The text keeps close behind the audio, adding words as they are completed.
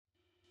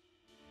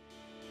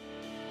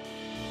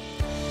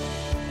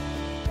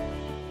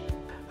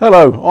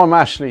Hello, I'm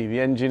Ashley, the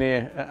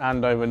engineer at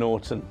Andover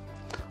Norton.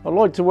 I'd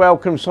like to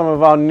welcome some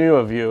of our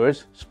newer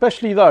viewers,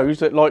 especially those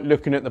that like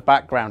looking at the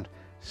background.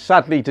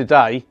 Sadly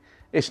today,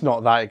 it's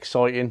not that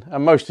exciting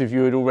and most of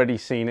you had already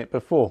seen it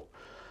before.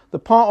 The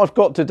part I've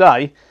got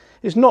today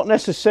is not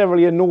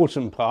necessarily a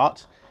Norton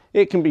part.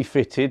 It can be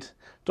fitted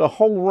to a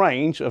whole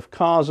range of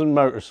cars and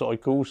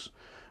motorcycles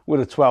with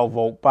a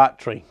 12-volt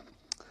battery.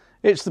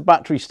 It's the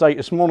battery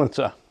status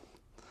monitor.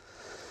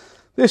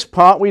 This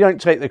part we don't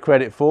take the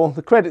credit for.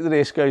 The credit to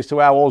this goes to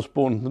Al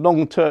Osborne, the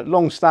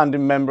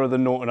long-standing member of the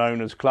Norton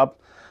Owners Club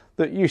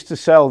that used to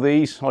sell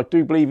these. I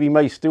do believe he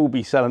may still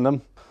be selling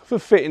them for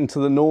fitting to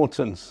the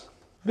Nortons.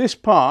 This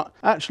part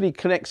actually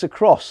connects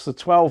across the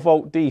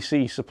 12-volt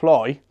DC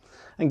supply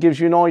and gives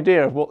you an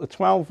idea of what the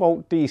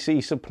 12-volt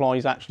DC supply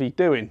is actually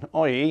doing,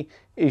 i.e.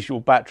 is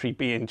your battery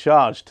being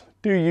charged?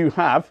 Do you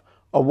have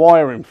a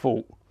wiring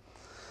fault?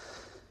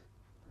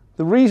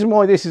 The reason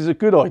why this is a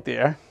good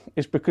idea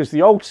is because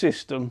the old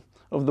system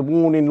of the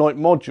warning light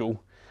module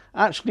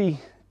actually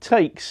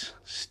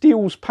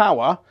steals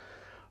power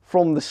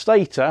from the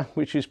stator,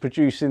 which is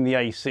producing the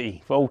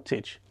AC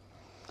voltage.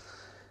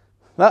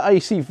 That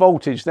AC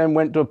voltage then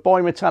went to a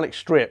bimetallic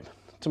strip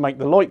to make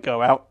the light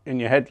go out in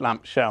your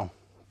headlamp shell.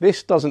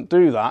 This doesn't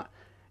do that,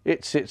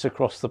 it sits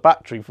across the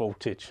battery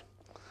voltage.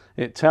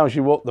 It tells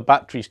you what the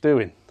battery's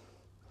doing.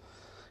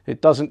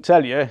 It doesn't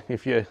tell you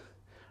if your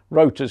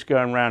rotor's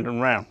going round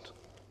and round.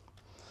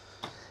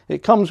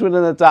 It comes with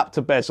an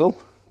adapter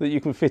bezel that you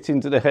can fit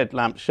into the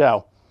headlamp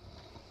shell.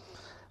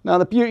 Now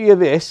the beauty of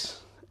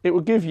this, it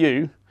will give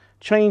you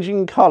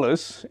changing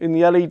colours in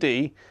the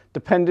LED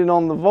depending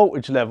on the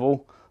voltage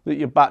level that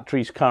your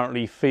battery's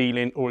currently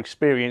feeling or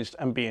experienced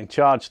and being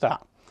charged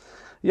at.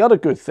 The other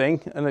good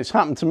thing, and it's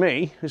happened to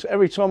me, is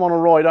every time on a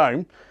ride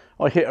home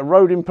I hit a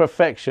road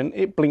imperfection,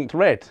 it blinked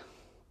red.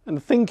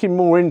 And thinking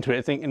more into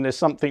it, thinking there's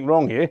something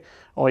wrong here,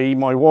 i.e.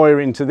 my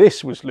wiring to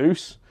this was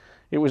loose,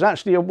 it was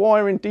actually a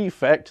wiring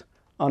defect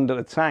under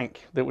the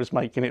tank that was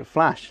making it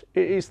flash.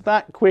 It is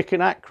that quick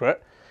and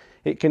accurate.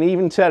 It can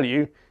even tell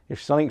you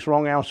if something's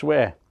wrong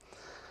elsewhere.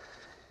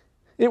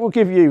 It will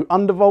give you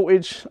under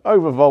voltage,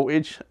 over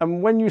voltage,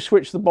 and when you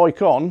switch the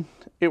bike on,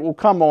 it will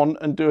come on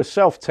and do a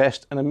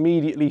self-test and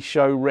immediately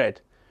show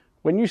red.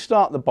 When you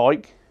start the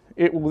bike,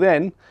 it will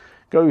then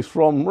go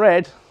from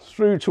red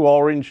through to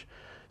orange,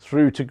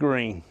 through to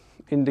green,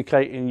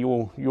 indicating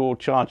your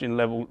charging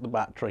level of the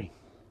battery.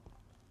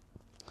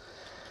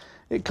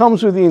 It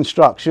comes with the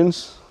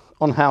instructions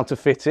on how to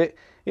fit it.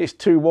 It's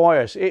 2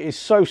 wires. It is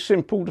so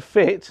simple to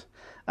fit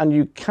and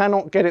you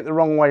cannot get it the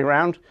wrong way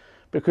round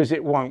because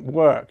it won't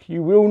work.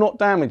 You will not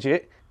damage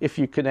it if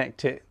you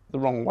connect it the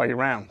wrong way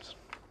round.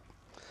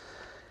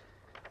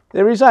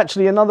 There is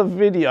actually another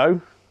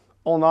video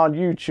on our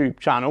YouTube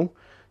channel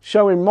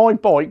showing my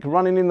bike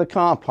running in the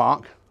car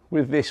park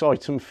with this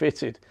item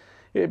fitted.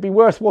 It'd be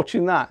worth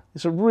watching that.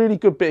 It's a really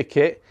good bit of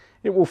kit.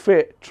 It will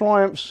fit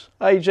Triumphs,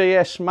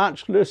 AJS,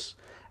 Matchless,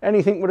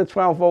 anything with a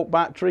 12-volt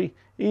battery,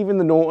 even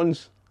the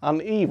Nortons,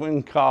 and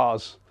even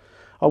cars.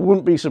 I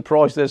wouldn't be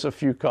surprised there's a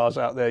few cars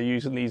out there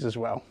using these as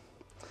well.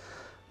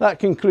 That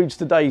concludes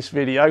today's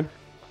video.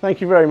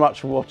 Thank you very much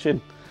for watching.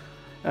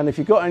 And if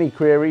you've got any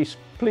queries,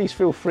 please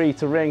feel free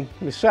to ring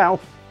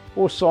myself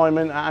or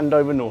Simon at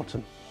Andover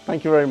Norton.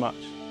 Thank you very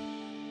much.